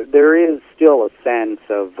 There is still a sense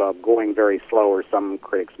of going very slow, or some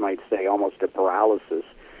critics might say almost a paralysis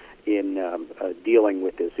in dealing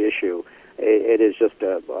with this issue. It is just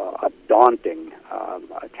a daunting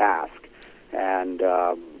task, and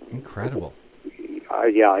incredible.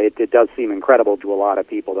 It does seem incredible to a lot of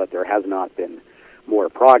people that there has not been more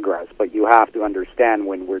progress. But you have to understand,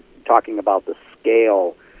 when we're talking about the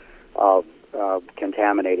scale of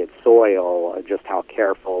contaminated soil, just how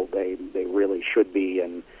careful they really should be,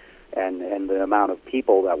 and the amount of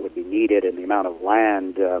people that would be needed, and the amount of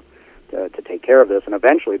land to take care of this. And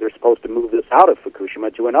eventually they're supposed to move this out of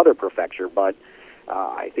Fukushima to another prefecture, but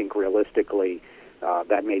I think realistically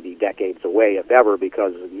that may be decades away, if ever,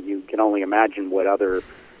 because you can only imagine what other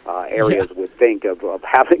areas would think of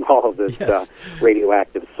having all of this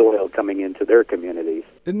radioactive soil coming into their communities.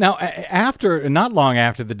 Now, not long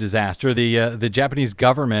after the disaster, the Japanese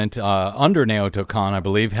government, under Naoto Kan, I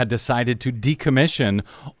believe, had decided to decommission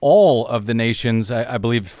all of the nation's, I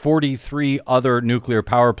believe, 43 other nuclear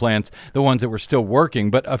power plants, the ones that were still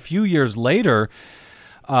working. But a few years later,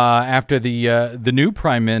 after the new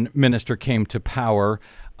prime minister came to power,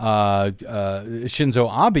 Shinzo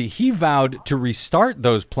Abe, he vowed to restart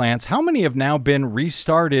those plants. How many have now been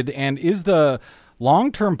restarted, and is the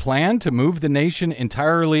long-term plan to move the nation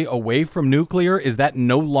entirely away from nuclear? Is that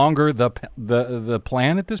no longer the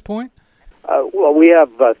plan at this point? Well, we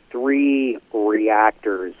have 3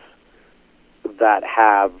 reactors that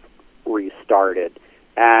have restarted.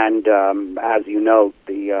 And as you note,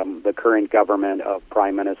 the current government of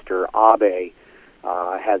Prime Minister Abe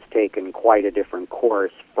has taken quite a different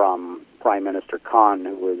course from Prime Minister Kan,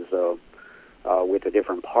 who was with a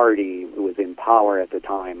different party, who was in power at the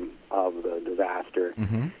time of the disaster.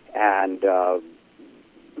 Mm-hmm. And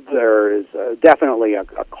there is definitely a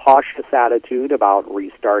cautious attitude about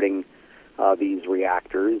restarting these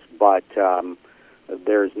reactors, but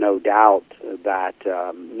there's no doubt that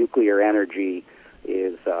nuclear energy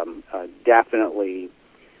is definitely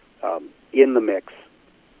in the mix.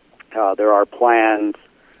 There are plans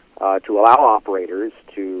to allow operators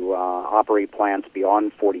to operate plants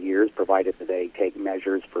beyond 40 years, provided that they take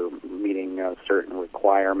measures for meeting certain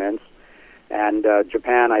requirements. And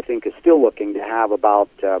Japan, I think, is still looking to have about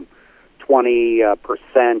 20%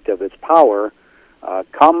 of its power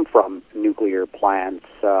come from nuclear plants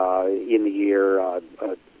in the year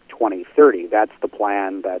 2030. That's the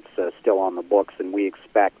plan that's still on the books, and we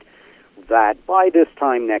expect that by this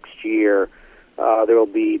time next year, there will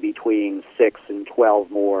be between 6 and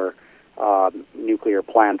 12 more nuclear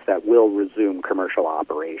plants that will resume commercial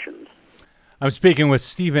operations. I'm speaking with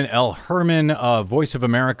Stephen L. Herman, Voice of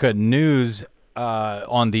America News,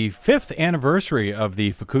 on the 5th anniversary of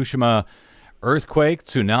the Fukushima earthquake,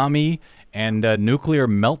 tsunami, and nuclear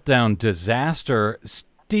meltdown disaster.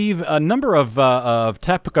 Steve, a number of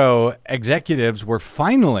TEPCO executives were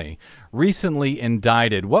finally recently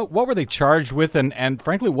indicted. What were they charged with, and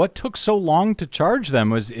frankly, what took so long to charge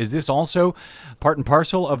them? Is this also part and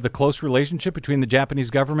parcel of the close relationship between the Japanese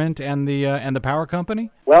government and the power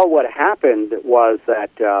company? Well, what happened was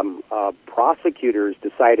that prosecutors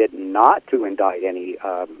decided not to indict any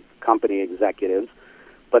company executives,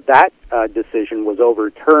 but that decision was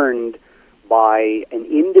overturned by an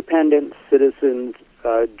independent citizens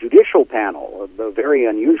judicial panel, a very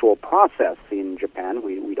unusual process in Japan.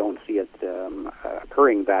 We don't see it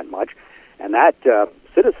occurring that much. And that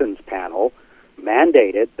citizens panel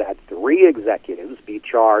mandated that 3 executives be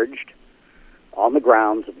charged on the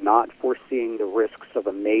grounds of not foreseeing the risks of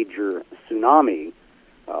a major tsunami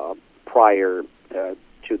prior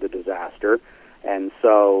to the disaster. And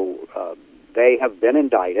so they have been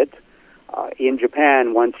indicted. In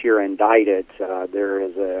Japan, once you're indicted, there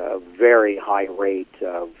is a very high rate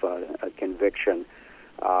of conviction.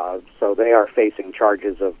 So they are facing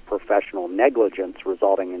charges of professional negligence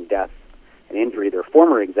resulting in death and injury. They're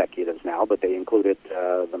former executives now, but they included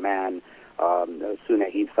the man,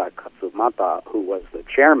 Tsunehisa Katsumata, who was the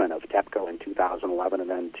chairman of TEPCO in 2011, and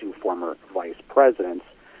then 2 former vice presidents.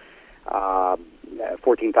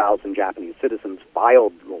 14,000 Japanese citizens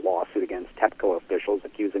filed the lawsuit against TEPCO officials,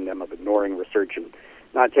 accusing them of ignoring research and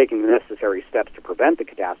not taking the necessary steps to prevent the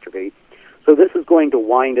catastrophe. So this is going to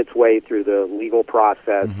wind its way through the legal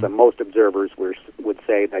process. Mm-hmm. Most observers would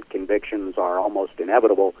say that convictions are almost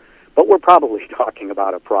inevitable, But we're probably talking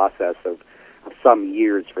about a process of some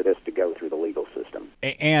years for this to go through the legal system.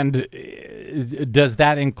 And does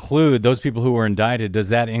that include those people who were indicted? Does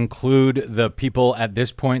that include the people at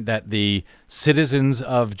this point that the citizens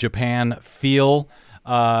of Japan feel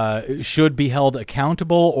should be held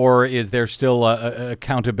accountable, or is there still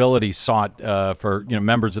accountability sought for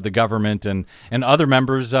members of the government and other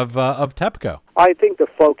members of TEPCO? I think the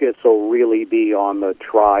focus will really be on the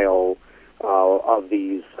trial of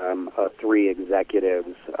these three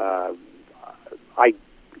executives. I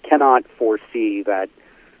cannot foresee that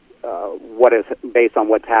what is based on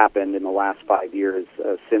what's happened in the last 5 years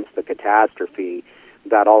since the catastrophe,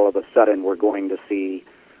 that all of a sudden we're going to see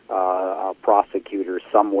a prosecutor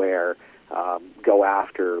somewhere go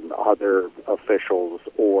after other officials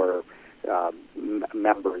or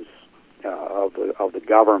members of the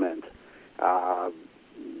government.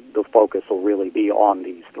 The focus will really be on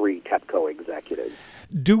these three TEPCO executives.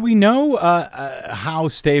 Do we know how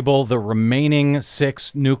stable the remaining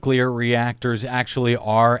 6 nuclear reactors actually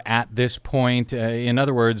are at this point? In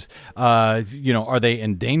other words, are they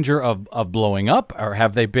in danger of blowing up, or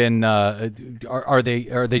have they been? Are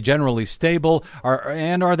they generally stable?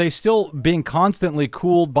 And are they still being constantly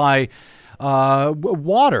cooled by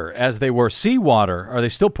water, as they were seawater? Are they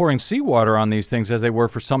still pouring seawater on these things as they were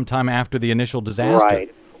for some time after the initial disaster?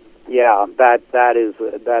 Right. Yeah, that is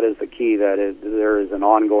the key. There is an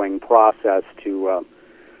ongoing process to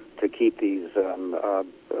keep these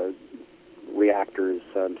reactors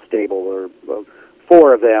stable. Or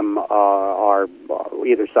 4 of them are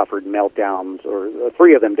either suffered meltdowns, or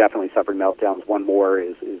 3 of them definitely suffered meltdowns. One more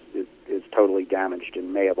is totally damaged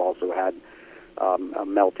and may have also had a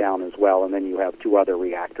meltdown as well. And then you have 2 other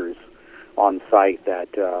reactors on site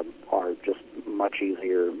that are just much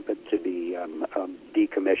easier to be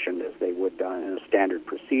decommissioned as they would in a standard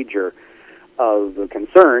procedure. The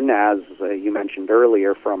concern, as you mentioned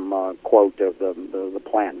earlier from a quote of the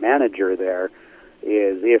plant manager there,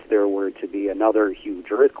 is if there were to be another huge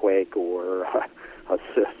earthquake or a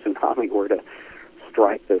tsunami were to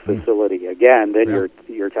strike the facility again, then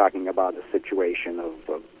you're talking about a situation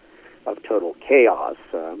of total chaos.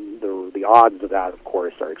 The odds of that, of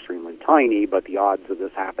course, are extremely tiny, but the odds of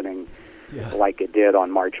this happening like it did on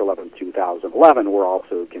March 11, 2011, were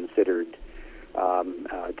also considered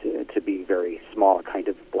to be very small, a kind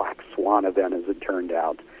of black swan event, as it turned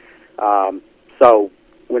out. So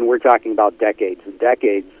when we're talking about decades and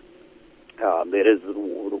decades, it is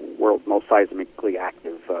the world's most seismically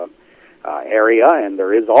active area, and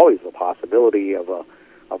there is always the possibility of a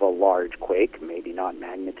large quake, maybe not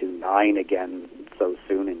magnitude 9 again so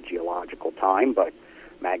soon in geological time, but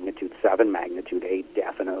magnitude 7, magnitude 8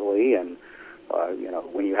 definitely. And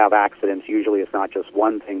when you have accidents, usually it's not just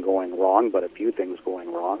one thing going wrong, but a few things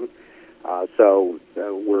going wrong. So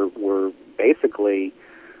we're basically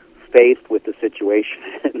faced with the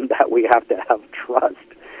situation that we have to have trust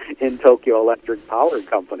in Tokyo Electric Power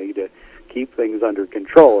Company to keep things under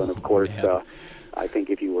control. And of course, I think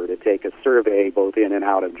if you were to take a survey both in and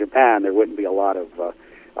out of Japan, there wouldn't be a lot of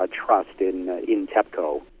trust in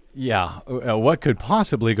TEPCO. Yeah, what could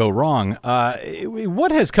possibly go wrong?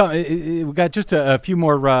 What has come? We've got just a few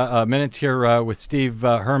more minutes here with Steve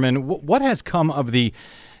Herman. What has come of the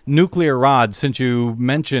nuclear rods, since you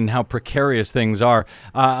mentioned how precarious things are?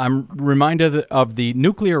 I'm reminded of the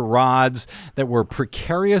nuclear rods that were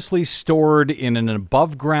precariously stored in an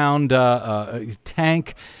above-ground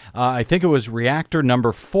tank. I think it was reactor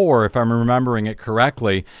number 4, if I'm remembering it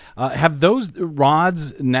correctly. Have those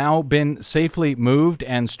rods now been safely moved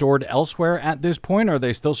and stored elsewhere at this point, or are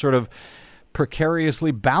they still sort of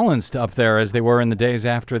precariously balanced up there as they were in the days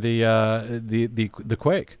after the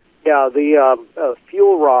quake? Yeah, the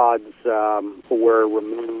fuel rods were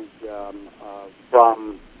removed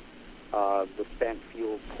from the spent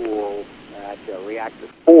fuel pool at reactor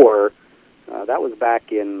 4. That was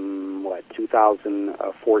back in,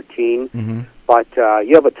 2014. Mm-hmm. But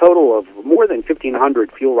you have a total of more than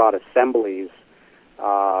 1,500 fuel rod assemblies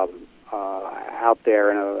out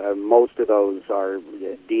there, and most of those are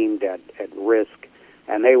deemed at risk,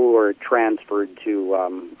 and they were transferred to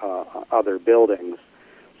other buildings.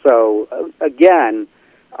 So, again,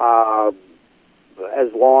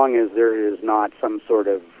 as long as there is not some sort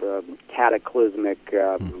of cataclysmic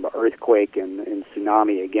earthquake and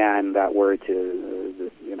tsunami again that were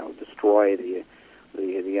to destroy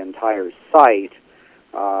the entire site,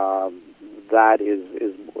 that is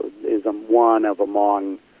one of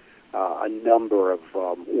among a number of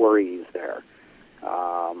worries there.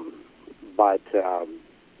 But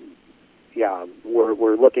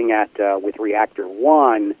we're looking at with reactor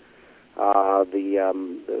 1, the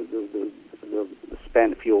the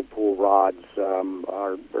spent fuel pool rods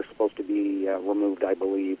are supposed to be removed, I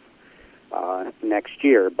believe, next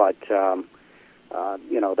year. But that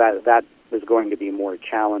is going to be more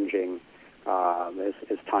challenging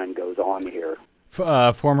as time goes on here.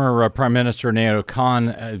 Former Prime Minister Naoto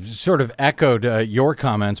Kan sort of echoed your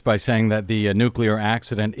comments by saying that the nuclear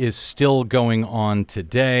accident is still going on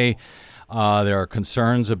today. There are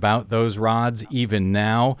concerns about those rods even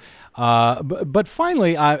now. But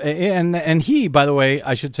finally, and he, by the way,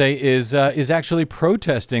 I should say, is actually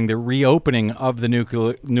protesting the reopening of the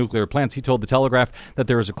nuclear plants. He told The Telegraph that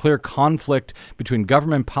there is a clear conflict between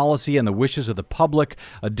government policy and the wishes of the public.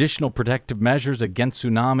 Additional protective measures against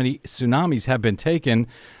tsunamis have been taken,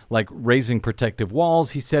 like raising protective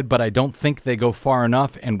walls, he said, but I don't think they go far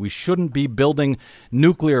enough, and we shouldn't be building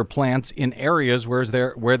nuclear plants in areas where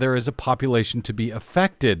there is a population to be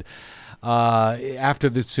affected. After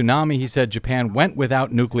the tsunami, he said, Japan went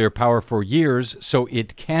without nuclear power for years, so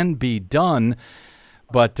it can be done.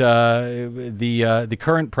 But the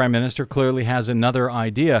current prime minister clearly has another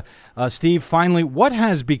idea. Steve, finally, what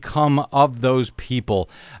has become of those people?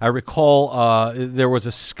 I recall there was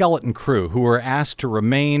a skeleton crew who were asked to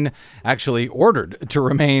remain, actually ordered to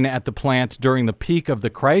remain at the plant during the peak of the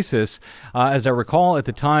crisis. As I recall, at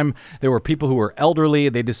the time, there were people who were elderly.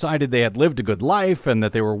 They decided they had lived a good life and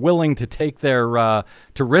that they were willing to take to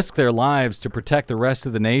risk their lives to protect the rest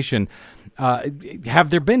of the nation. Have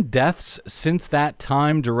there been deaths since that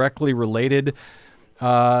time directly related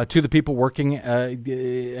to the people working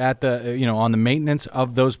at the on the maintenance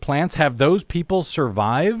of those plants? Have those people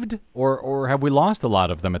survived, or have we lost a lot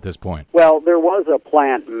of them at this point? Well, there was a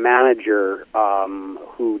plant manager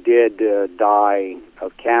who did die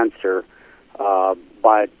of cancer,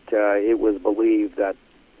 but it was believed that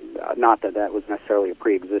not that was necessarily a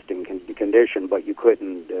pre-existing condition, but you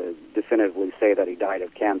couldn't definitively say that he died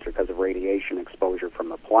of cancer because of radiation exposure from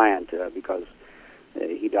the plant, because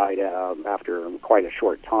he died after quite a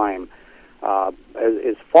short time.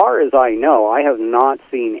 As far as I know, I have not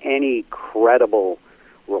seen any credible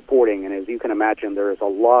reporting, and as you can imagine, there is a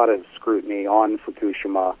lot of scrutiny on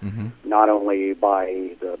Fukushima, not only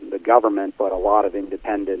by the government, but a lot of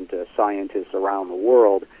independent scientists around the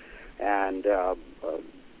world, and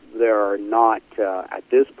there are not, at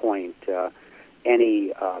this point,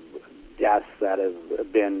 any deaths that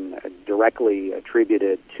have been directly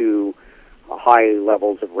attributed to high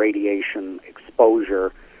levels of radiation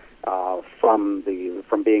exposure from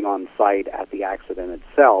being on site at the accident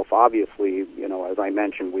itself. Obviously, as I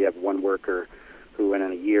mentioned, we have one worker who in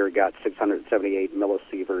a year got 678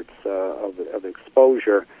 millisieverts of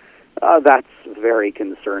exposure. That's very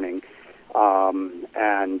concerning.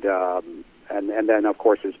 And then, of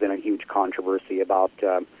course, there's been a huge controversy about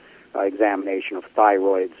examination of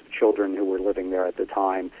thyroids of children who were living there at the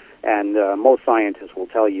time. And most scientists will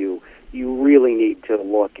tell you, you really need to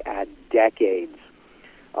look at decades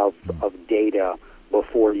of data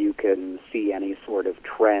before you can see any sort of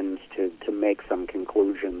trends to make some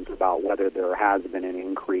conclusions about whether there has been an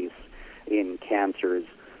increase in cancers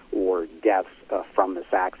or deaths from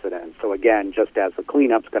this accident. So again, just as the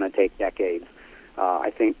cleanup's going to take decades,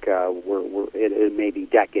 I think it may be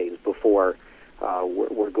decades before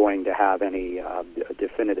we're going to have any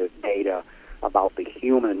definitive data about the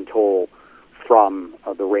human toll from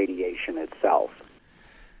the radiation itself.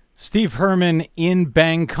 Steve Herman in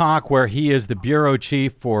Bangkok, where he is the bureau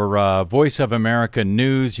chief for Voice of America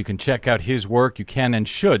News. You can check out his work. You can and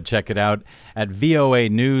should check it out at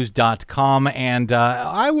voanews.com. And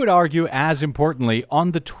I would argue, as importantly,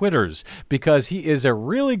 on the Twitters, because he is a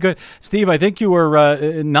really good... Steve, I think you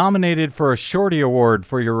were nominated for a Shorty Award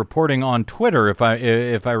for your reporting on Twitter, if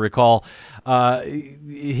I recall.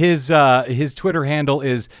 His Twitter handle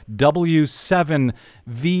is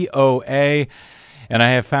W7VOA. And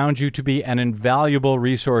I have found you to be an invaluable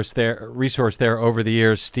resource there over the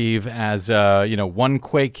years, Steve, as one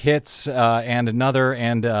quake hits and another,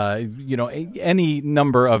 and any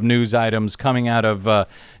number of news items coming out of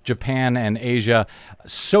Japan and Asia.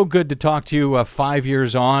 So good to talk to you 5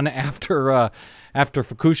 years on after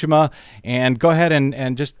Fukushima. And go ahead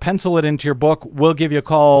and just pencil it into your book. We'll give you a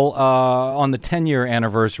call on the 10-year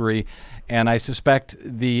anniversary. And I suspect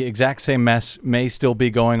the exact same mess may still be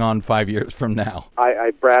going on 5 years from now.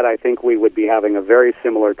 Brad, I think we would be having a very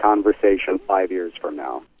similar conversation 5 years from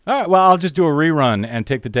now. All right, well, I'll just do a rerun and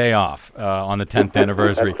take the day off on the 10th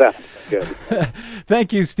anniversary. That's good.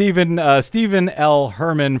 Thank you, Stephen L.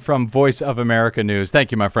 Herman from Voice of America News.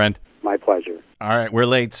 Thank you, my friend. My pleasure. All right, we're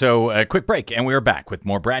late, so a quick break, and we're back with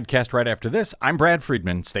more BradCast right after this. I'm Brad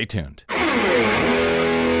Friedman. Stay tuned.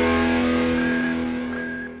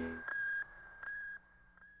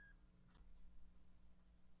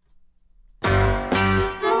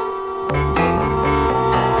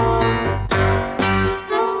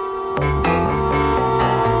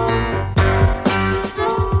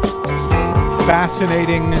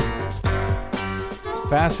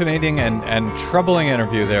 Fascinating and troubling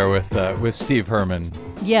interview there with Steve Herman.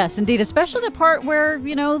 Yes, indeed, especially the part where,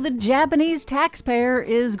 the Japanese taxpayer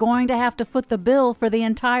is going to have to foot the bill for the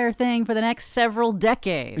entire thing for the next several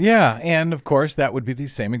decades. Yeah, and of course, that would be the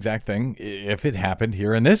same exact thing if it happened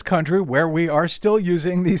here in this country, where we are still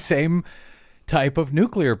using the same type of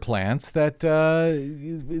nuclear plants that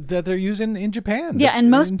they're using in Japan. Yeah, and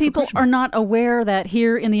most people Fukushima. are not aware that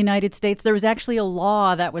here in the United States there was actually a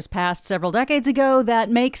law that was passed several decades ago that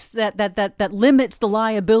makes that limits the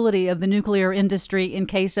liability of the nuclear industry in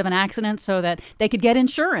case of an accident, so that they could get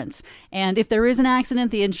insurance. And if there is an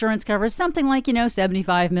accident, the insurance covers something like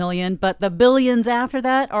 $75 million, but the billions after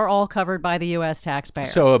that are all covered by the U.S. taxpayer.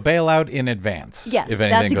 So a bailout in advance. Yes, if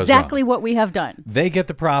anything that's goes exactly wrong. what we have done. They get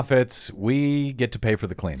the profits. We get to pay for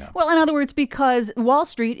the cleanup. Well, in other words, because Wall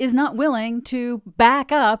Street is not willing to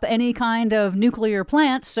back up any kind of nuclear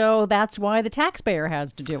plant, so that's why the taxpayer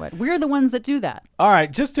has to do it. We're the ones that do that. All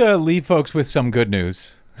right, just to leave folks with some good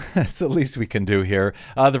news. That's the least we can do here.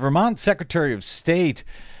 The Vermont Secretary of State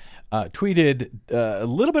tweeted a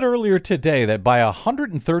little bit earlier today that by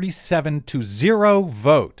 137-0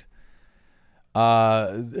 vote,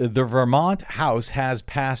 the Vermont House has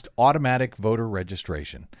passed automatic voter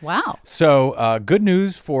registration. Wow. So good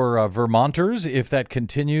news for Vermonters if that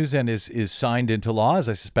continues and is signed into law, as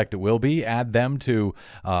I suspect it will be. Add them to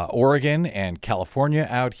Oregon and California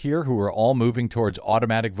out here, who are all moving towards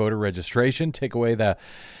automatic voter registration. Take away the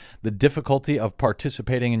difficulty of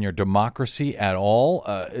participating in your democracy at all,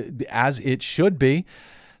 as it should be.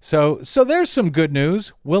 So there's some good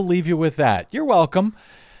news. We'll leave you with that. You're welcome.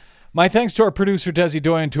 My thanks to our producer, Desi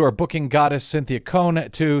Doyen, to our booking goddess, Cynthia Cohn,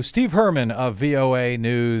 to Steve Herman of VOA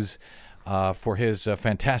News for his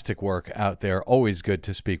fantastic work out there. Always good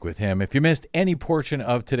to speak with him. If you missed any portion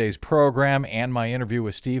of today's program and my interview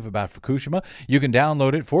with Steve about Fukushima, you can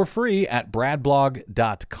download it for free at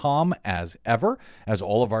bradblog.com as ever, as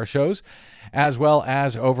all of our shows, as well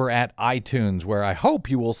as over at iTunes, where I hope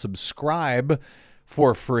you will subscribe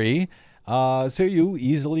for free. So you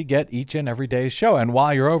easily get each and every day's show. And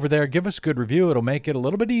while you're over there, give us a good review. It'll make it a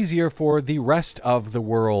little bit easier for the rest of the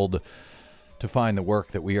world to find the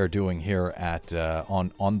work that we are doing here at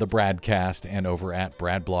on the BradCast and over at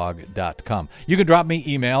bradblog.com. You can drop me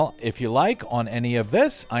email if you like on any of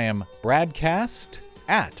this. I am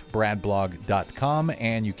bradcast@bradblog.com,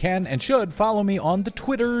 and you can and should follow me on the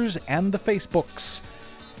Twitters and the Facebooks.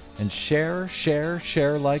 And share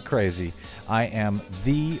like crazy. I am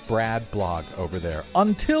the Brad Blog over there.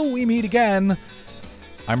 Until we meet again,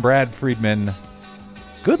 I'm Brad Friedman.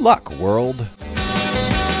 Good luck, world.